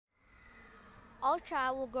All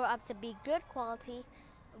child will grow up to be good quality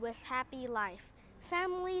with happy life.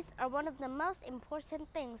 Families are one of the most important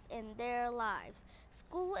things in their lives.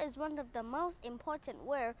 School is one of the most important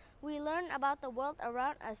where we learn about the world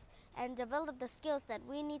around us and develop the skills that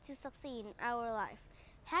we need to succeed in our life.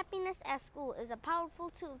 Happiness at school is a powerful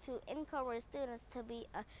tool to encourage students to be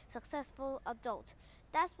a successful adult.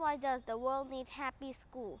 That's why does the world need happy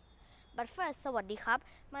school. But first, สวัสดีครับ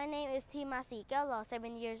My name is Thema TESC,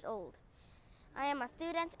 7 years old. I am a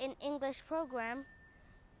student in English program,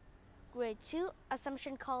 grade 2,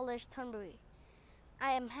 Assumption College, Thonburi.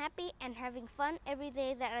 I am happy and having fun every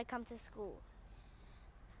day that I come to school.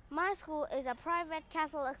 My school is a private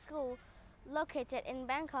Catholic school located in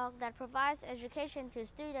Bangkok that provides education to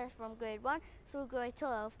students from grade 1 through grade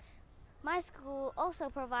 12. My school also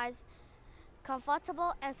provides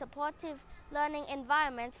comfortable and supportive learning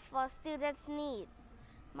environments for students' needs.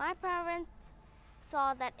 My parents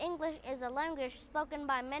saw that English is a language spoken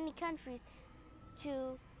by many countries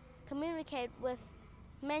to communicate with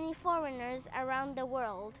many foreigners around the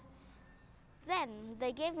world. Then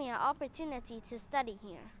they gave me an opportunity to study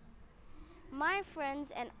here. My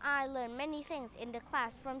friends and I learned many things in the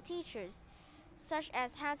class from teachers, such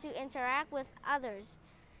as how to interact with others,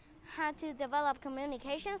 how to develop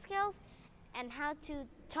communication skills, and how to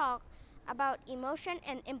talk about emotion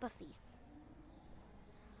and empathy.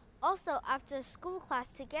 Also, after school class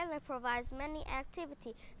together provides many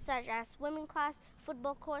activities such as swimming class,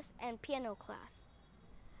 football course, and piano class.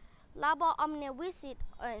 Labo Omnia Visit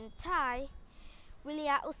in Thai, วิริ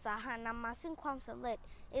ยะอุตสาหะนำมาซึ่งความสำเร็จ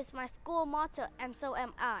is my school motto and so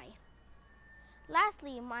am I.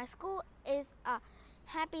 Lastly, my school is a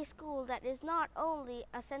happy school that is not only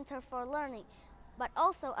a center for learning, but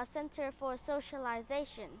also a center for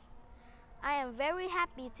socialization. I am very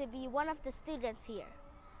happy to be one of the students here.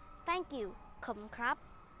 Thank you. ขอบคุณครับ